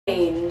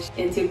change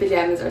into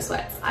pajamas or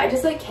sweats. I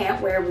just like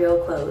can't wear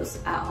real clothes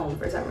at home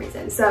for some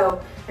reason.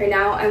 So right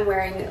now I'm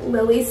wearing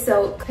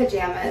LILYSILK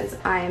pajamas.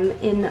 I'm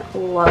in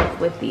love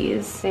with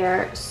these.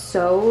 They're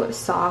so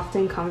soft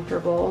and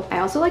comfortable. I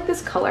also like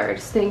this color. I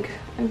just think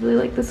I really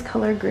like this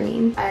color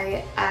green.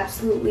 I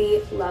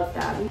absolutely love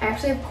them. I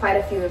actually have quite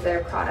a few of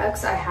their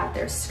products. I have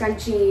their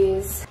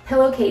scrunchies,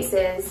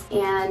 pillowcases,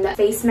 and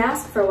face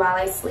mask for while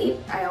I sleep.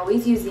 I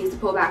always use these to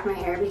pull back my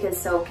hair because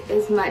silk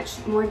is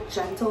much more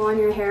gentle on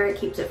your hair. It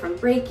keeps it from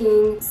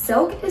breaking.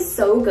 Silk is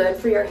so good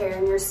for your hair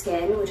and your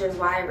skin, which is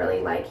why I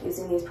really like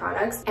using these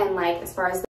products. And like as far as